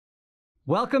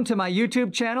Welcome to my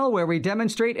YouTube channel where we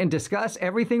demonstrate and discuss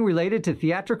everything related to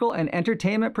theatrical and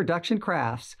entertainment production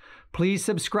crafts. Please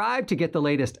subscribe to get the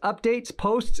latest updates,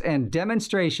 posts, and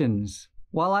demonstrations.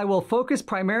 While I will focus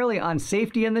primarily on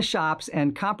safety in the shops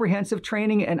and comprehensive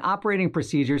training and operating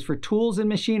procedures for tools and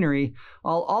machinery,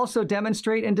 I'll also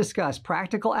demonstrate and discuss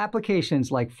practical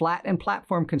applications like flat and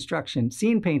platform construction,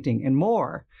 scene painting, and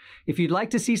more. If you'd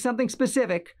like to see something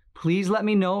specific, please let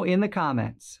me know in the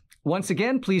comments. Once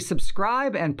again, please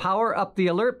subscribe and power up the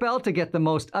alert bell to get the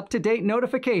most up-to-date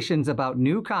notifications about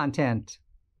new content.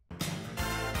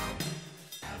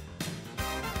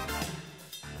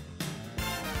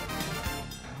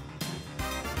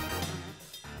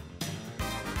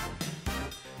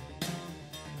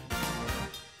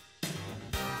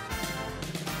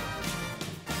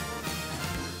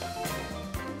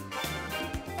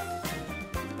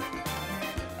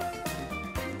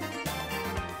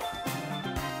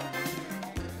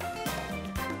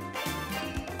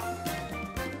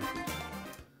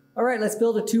 All right, let's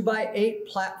build a 2x8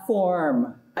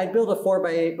 platform. I'd build a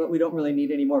 4x8, but we don't really need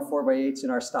any more 4x8s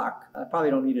in our stock. I probably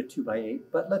don't need a 2x8,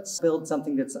 but let's build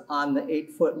something that's on the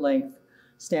 8-foot length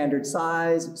standard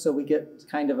size so we get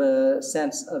kind of a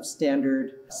sense of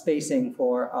standard spacing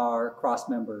for our cross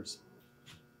members.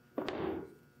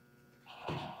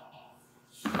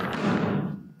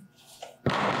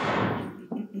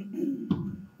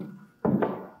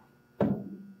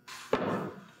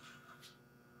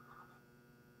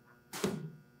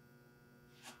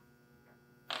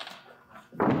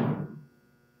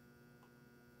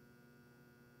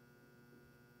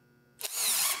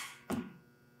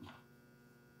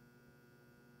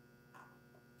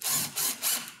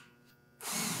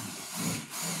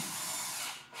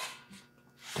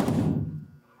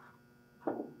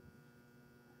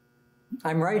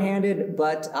 I'm right-handed,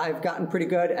 but I've gotten pretty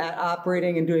good at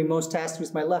operating and doing most tasks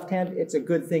with my left hand. It's a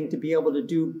good thing to be able to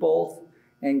do both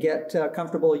and get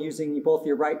comfortable using both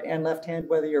your right and left hand,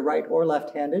 whether you're right or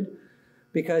left-handed,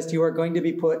 because you are going to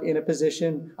be put in a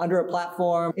position under a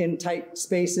platform in tight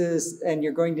spaces, and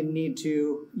you're going to need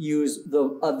to use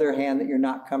the other hand that you're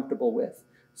not comfortable with.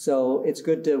 So it's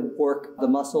good to work the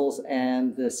muscles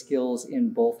and the skills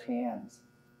in both hands.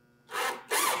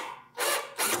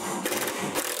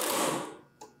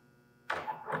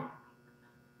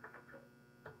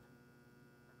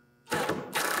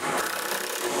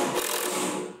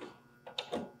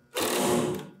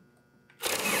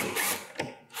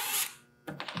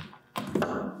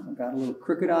 Got a little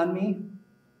crooked on me,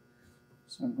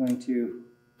 so I'm going to,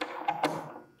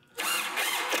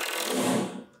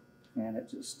 and it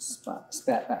just spat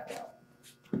back out.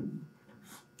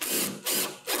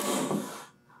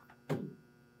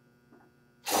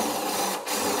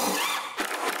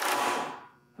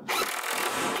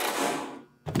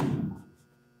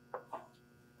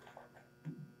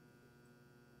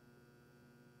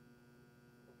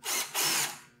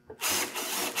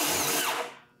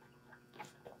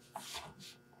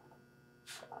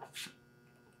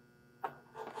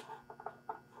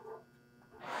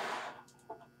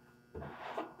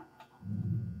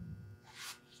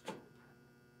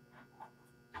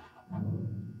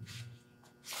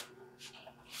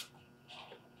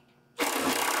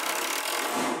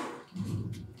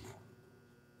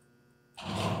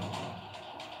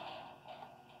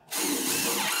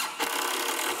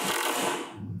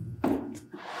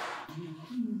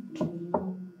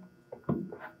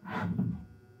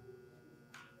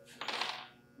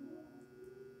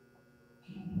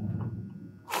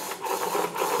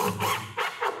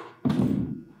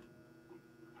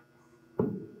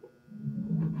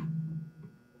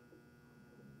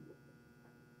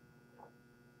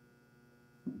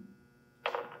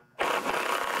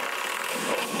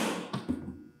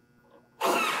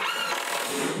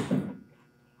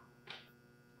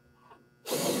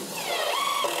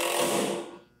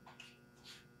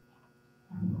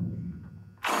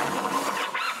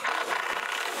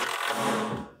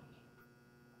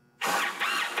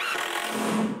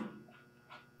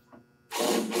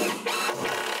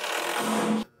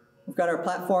 We've got our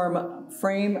platform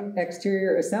frame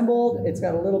exterior assembled. It's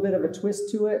got a little bit of a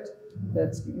twist to it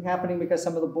that's happening because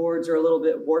some of the boards are a little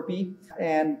bit warpy.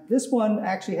 And this one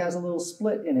actually has a little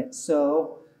split in it.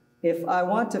 So if I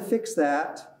want to fix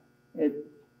that,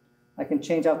 I can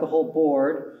change out the whole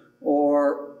board,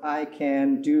 or I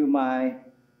can do my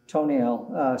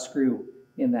toenail screw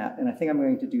in that. And I think I'm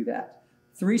going to do that.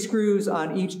 3 screws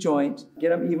on each joint. Get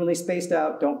them evenly spaced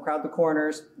out. Don't crowd the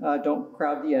corners. Don't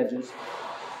crowd the edges.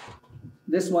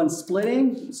 This one's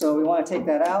splitting, so we want to take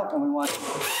that out, and we want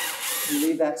to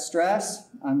relieve that stress.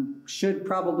 I should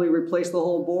probably replace the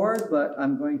whole board, but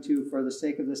I'm going to, for the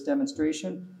sake of this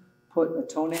demonstration, put a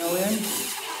toenail in.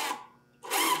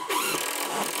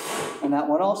 And that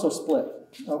one also split.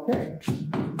 Okay,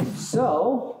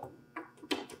 so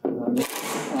I'm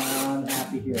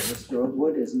unhappy here. This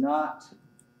wood is not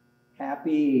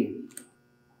happy.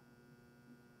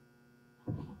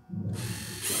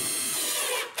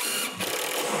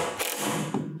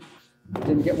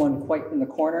 Didn't get one quite in the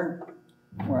corner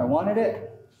where I wanted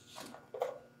it.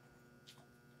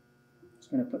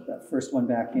 Just going to put that first one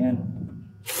back in.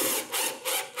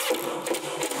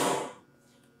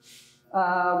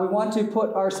 We want to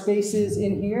put our spaces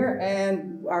in here,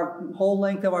 and our whole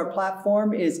length of our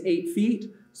platform is 8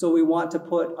 feet. So we want to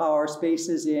put our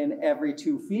spaces in every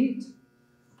 2 feet.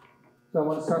 So I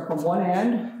want to start from one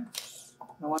end.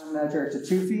 I want to measure it to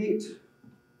 2 feet,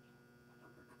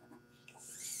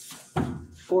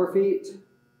 4 feet,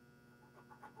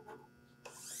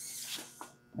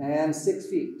 and 6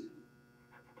 feet.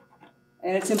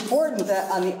 And it's important that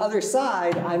on the other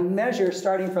side, I measure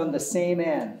starting from the same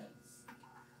end.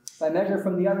 If I measure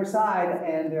from the other side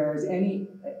and there's any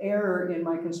error in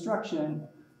my construction,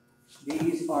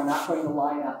 these are not going to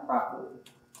line up properly.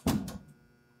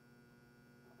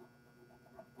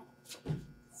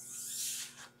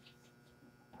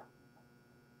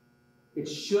 It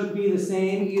should be the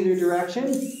same either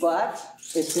direction, but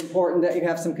it's important that you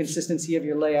have some consistency of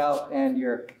your layout and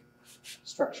your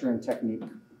structure and technique.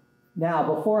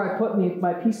 Now, before I put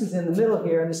my pieces in the middle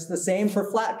here, and this is the same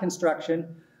for flat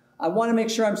construction, I want to make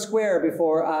sure I'm square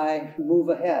before I move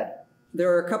ahead.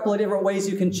 There are a couple of different ways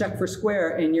you can check for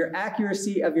square, and your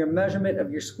accuracy of your measurement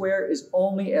of your square is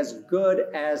only as good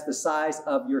as the size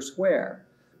of your square.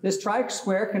 This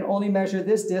tri-square can only measure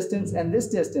this distance and this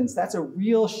distance. That's a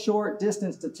real short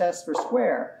distance to test for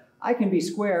square. I can be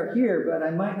square here, but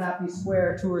I might not be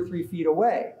square 2 or 3 feet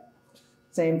away.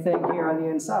 Same thing here on the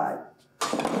inside.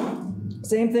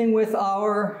 Same thing with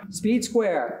our speed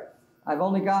square. I've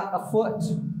only got a foot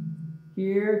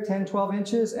here, 10, 12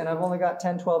 inches, and I've only got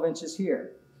 10, 12 inches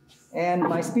here. And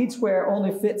my speed square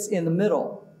only fits in the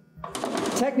middle.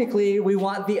 Technically, we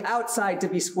want the outside to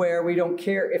be square. We don't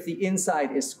care if the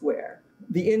inside is square.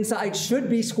 The inside should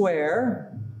be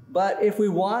square, but if we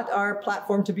want our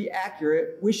platform to be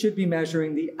accurate, we should be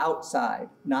measuring the outside,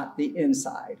 not the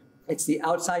inside. It's the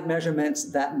outside measurements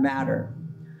that matter.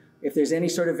 If there's any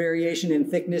sort of variation in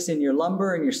thickness in your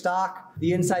lumber and your stock,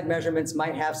 the inside measurements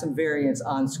might have some variance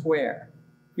on square.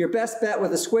 Your best bet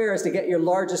with a square is to get your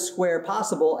largest square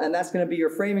possible, and that's going to be your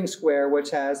framing square,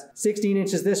 which has 16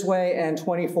 inches this way and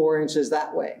 24 inches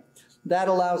that way. That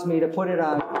allows me to put it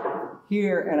on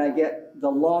here, and I get the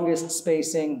longest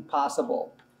spacing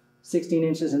possible. 16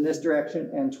 inches in this direction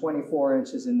and 24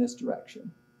 inches in this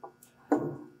direction.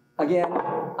 Again,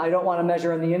 I don't want to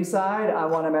measure on the inside, I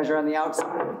want to measure on the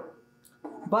outside.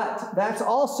 But that's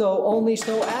also only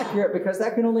so accurate because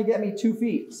that can only get me 2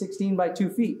 feet, 16 by 2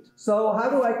 feet. So how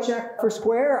do I check for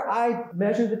square? I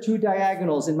measure the 2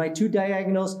 diagonals, and my 2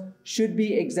 diagonals should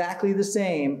be exactly the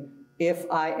same if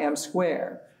I am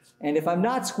square. And if I'm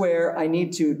not square, I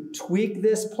need to tweak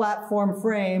this platform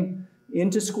frame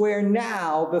into square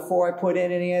now before I put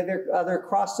in any other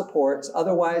cross supports.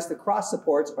 Otherwise, the cross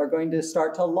supports are going to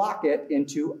start to lock it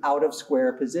into out of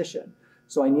square position.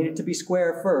 So I need it to be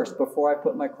square first before I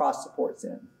put my cross supports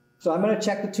in. So I'm going to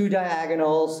check the 2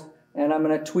 diagonals, and I'm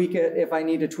going to tweak it if I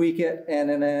need to tweak it, and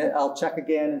then I'll check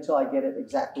again until I get it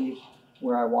exactly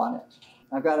where I want it.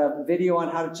 I've got a video on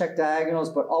how to check diagonals,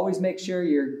 but always make sure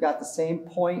you've got the same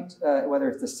point, whether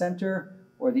it's the center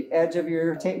or the edge of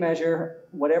your tape measure.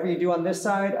 Whatever you do on this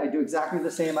side, I do exactly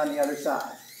the same on the other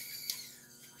side.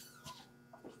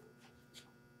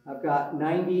 I've got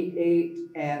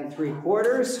 98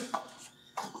 3/4.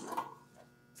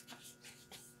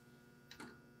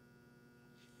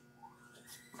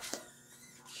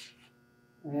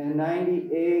 And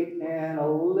 98 and a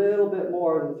little bit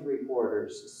more than 3/4.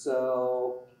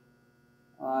 So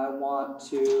I want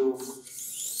to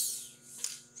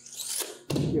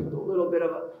give it a little bit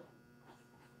of a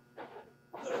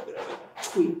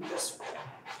tweak this way.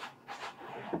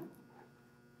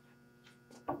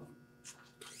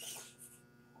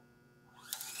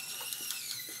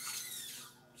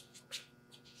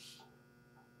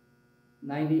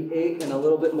 $98 and a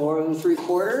little bit more than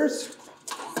 3/4.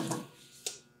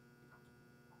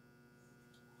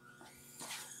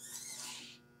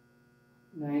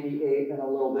 $98 and a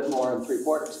little bit more than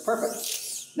 3/4.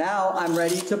 Perfect. Now I'm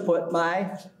ready to put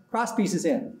my cross pieces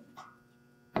in.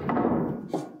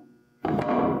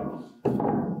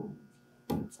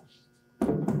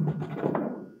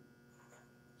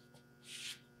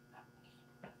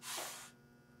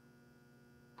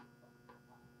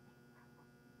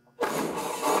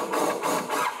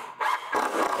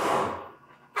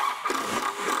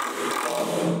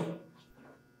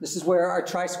 This is where our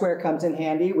tri-square comes in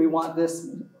handy. We want this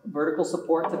vertical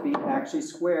support to be actually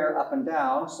square up and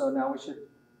down, so now we should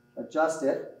adjust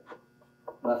it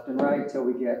left and right till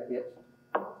we get it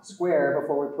square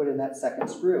before we put in that second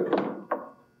screw.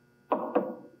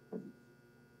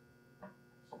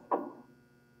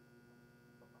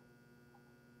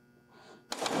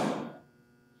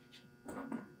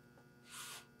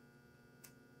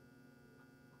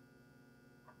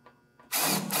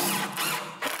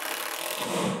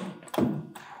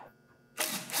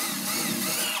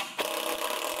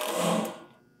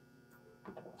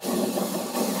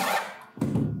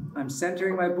 I'm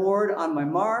centering my board on my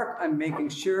mark. I'm making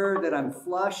sure that I'm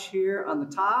flush here on the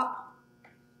top.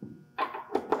 I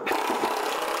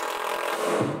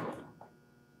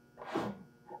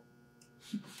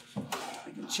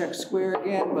can check square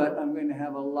again, but I'm going to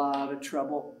have a lot of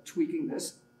trouble tweaking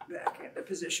this back into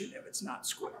position if it's not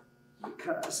square,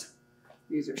 because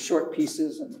these are short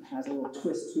pieces and it has a little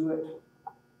twist to it.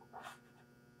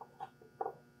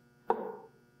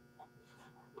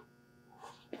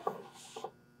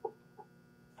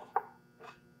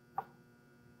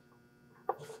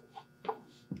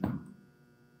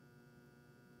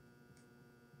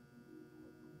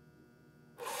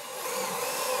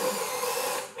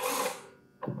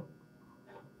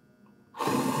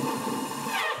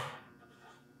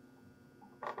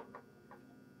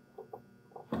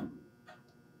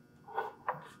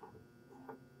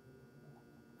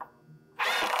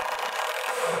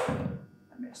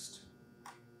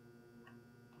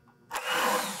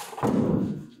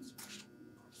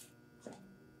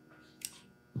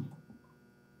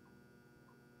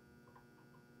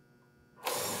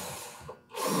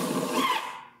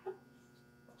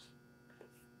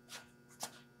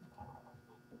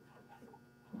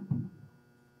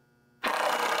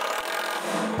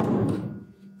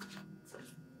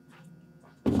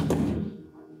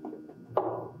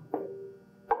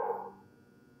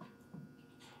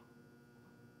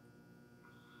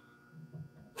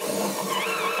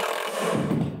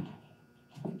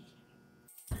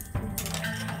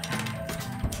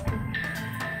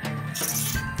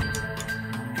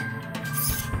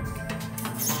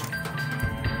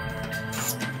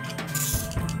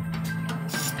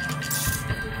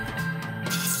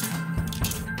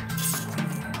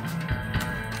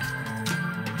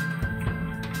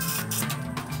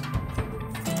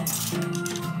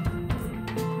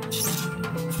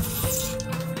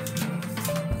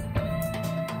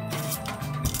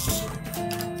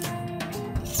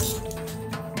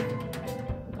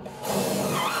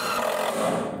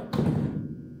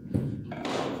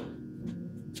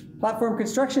 Platform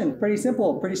construction, pretty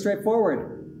simple, pretty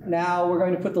straightforward. Now we're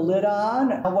going to put the lid on.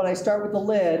 When I start with the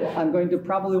lid, I'm going to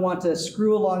probably want to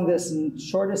screw along this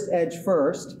shortest edge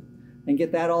first and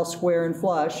get that all square and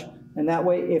flush. And that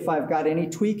way, if I've got any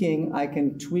tweaking, I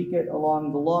can tweak it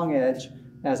along the long edge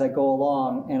as I go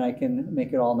along, and I can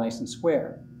make it all nice and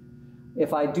square.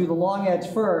 If I do the long edge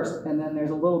first, and then there's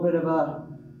a little bit of a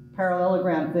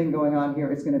parallelogram thing going on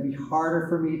here, it's going to be harder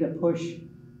for me to push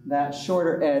that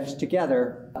shorter edge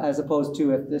together, as opposed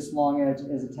to if this long edge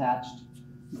is attached,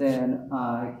 then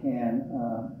I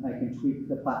can tweak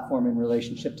the platform in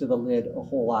relationship to the lid a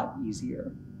whole lot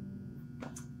easier.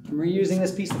 I'm reusing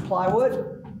this piece of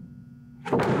plywood,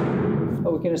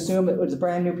 but we can assume it was a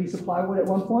brand new piece of plywood at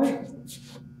one point.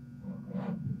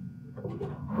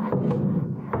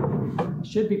 It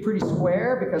should be pretty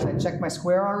square because I checked my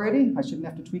square already. I shouldn't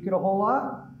have to tweak it a whole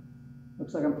lot.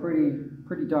 Looks like I'm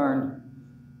pretty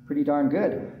darn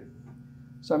good.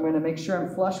 So I'm going to make sure I'm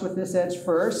flush with this edge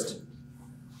first,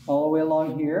 all the way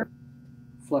along here.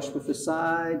 Flush with the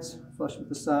sides, flush with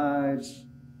the sides.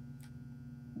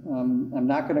 I'm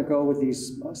not going to go with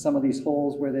some of these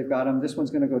holes where they've got them. This one's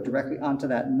going to go directly onto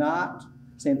that knot.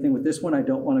 Same thing with this one. I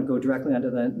don't want to go directly onto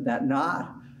that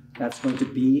knot. That's going to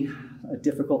be a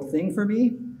difficult thing for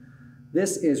me.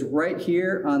 This is right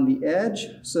here on the edge,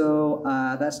 so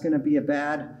that's going to be a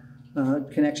bad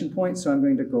connection point, so I'm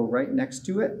going to go right next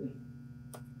to it.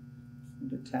 I'm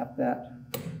going to tap that.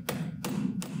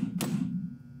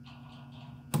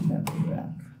 Tap it back.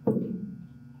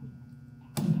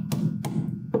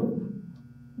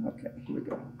 Okay, here we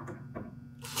go.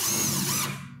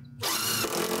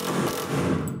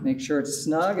 Make sure it's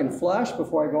snug and flush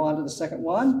before I go on to the second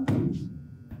one.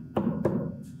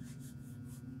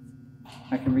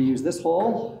 I can reuse this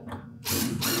hole.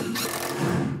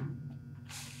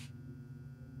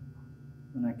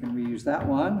 And I can reuse that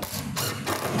one.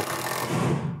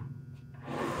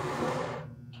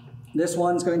 This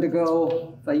one's going to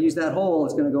go, if I use that hole,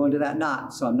 it's going to go into that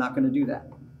knot, so I'm not going to do that.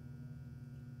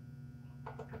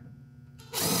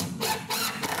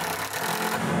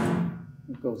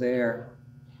 Go there.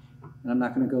 And I'm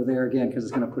not going to go there again because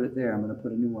it's going to put it there. I'm going to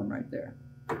put a new one right there.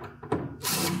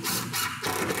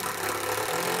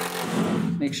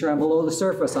 Make sure I'm below the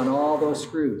surface on all those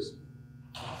screws.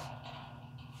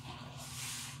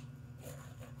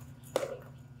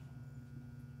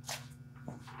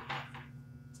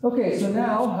 Okay, so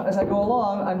now as I go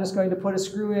along, I'm just going to put a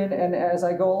screw in, and as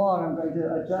I go along, I'm going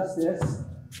to adjust this.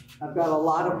 I've got a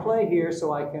lot of play here,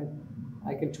 so I can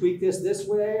tweak this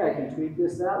way, I can tweak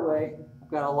this that way. I've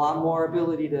got a lot more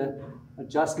ability to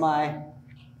adjust my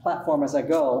platform as I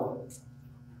go.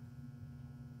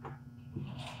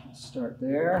 Start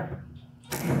there.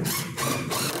 And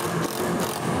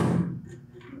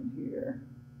here.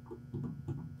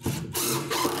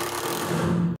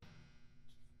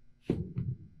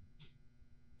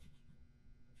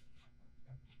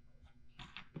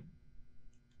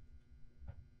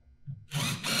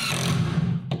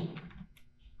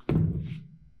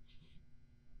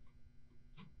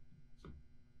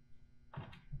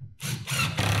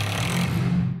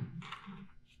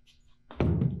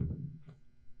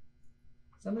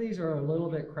 Some of these are a little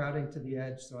bit crowding to the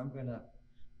edge, so I'm going to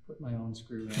put my own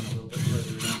screw in a little bit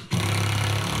further in.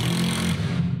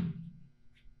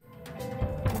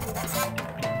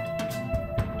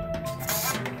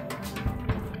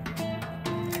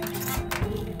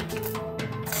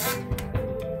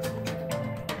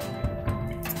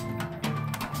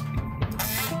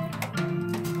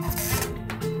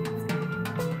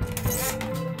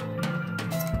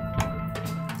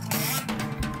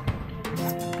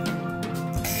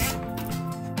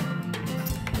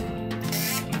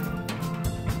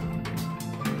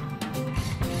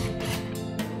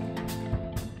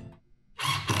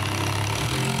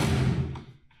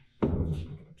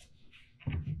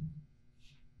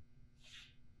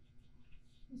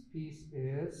 Piece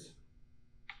is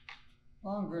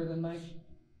longer than my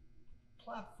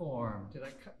platform. Did I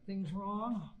cut things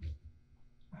wrong?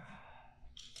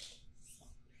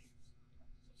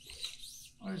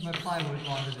 Or is my plywood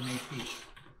longer than 8 feet?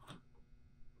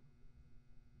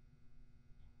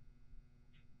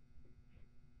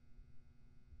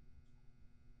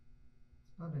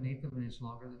 It's about 1/8 of an inch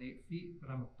longer than 8 feet, but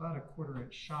I'm about 1/4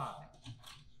 inch shy.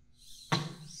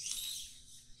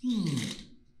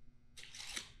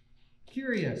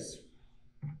 Curious.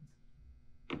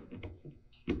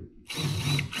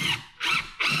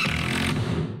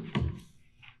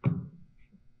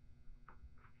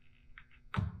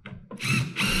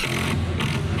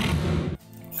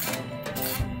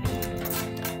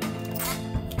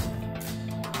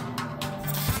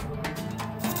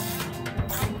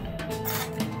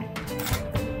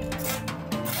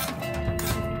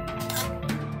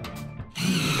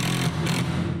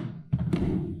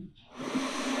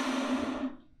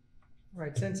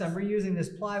 Right, since I'm reusing this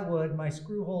plywood, my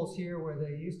screw holes here where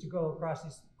they used to go across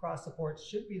these cross supports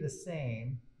should be the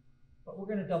same, but we're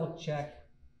going to double check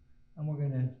and we're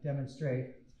going to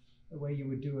demonstrate the way you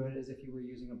would do it as if you were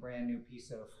using a brand new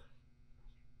piece of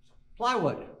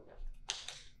plywood.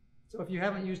 So if you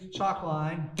haven't used a chalk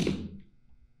line,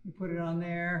 you put it on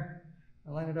there,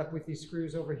 I line it up with these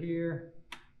screws over here,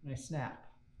 and I snap.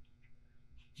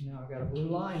 Now I've got a blue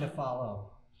line to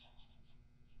follow.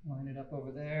 Line it up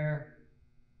over there.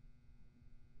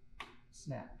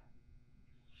 Snap.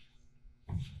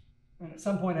 And at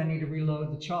some point I need to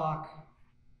reload the chalk.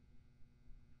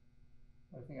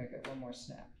 I think I got one more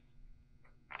snap.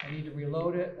 I need to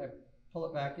reload it. I pull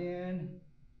it back in,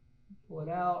 pull it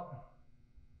out,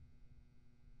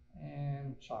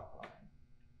 and chalk line.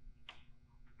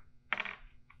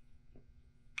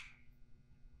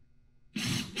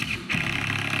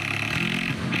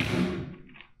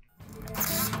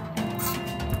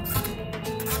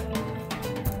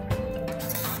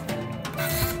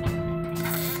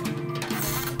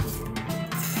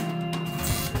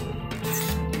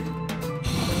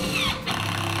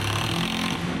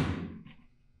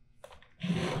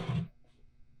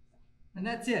 And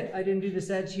that's it. I didn't do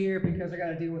this edge here because I got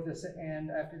to deal with this,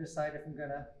 and I have to decide if I'm going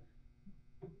to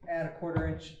add a 1/4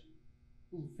 inch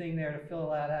thing there to fill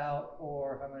that out,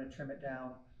 or if I'm going to trim it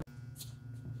down.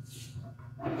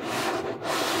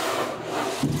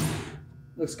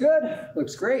 Looks good.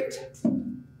 Looks great.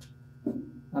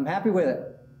 I'm happy with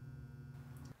it.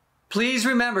 Please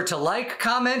remember to like,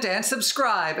 comment, and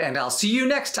subscribe, and I'll see you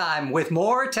next time with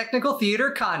more technical theater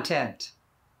content.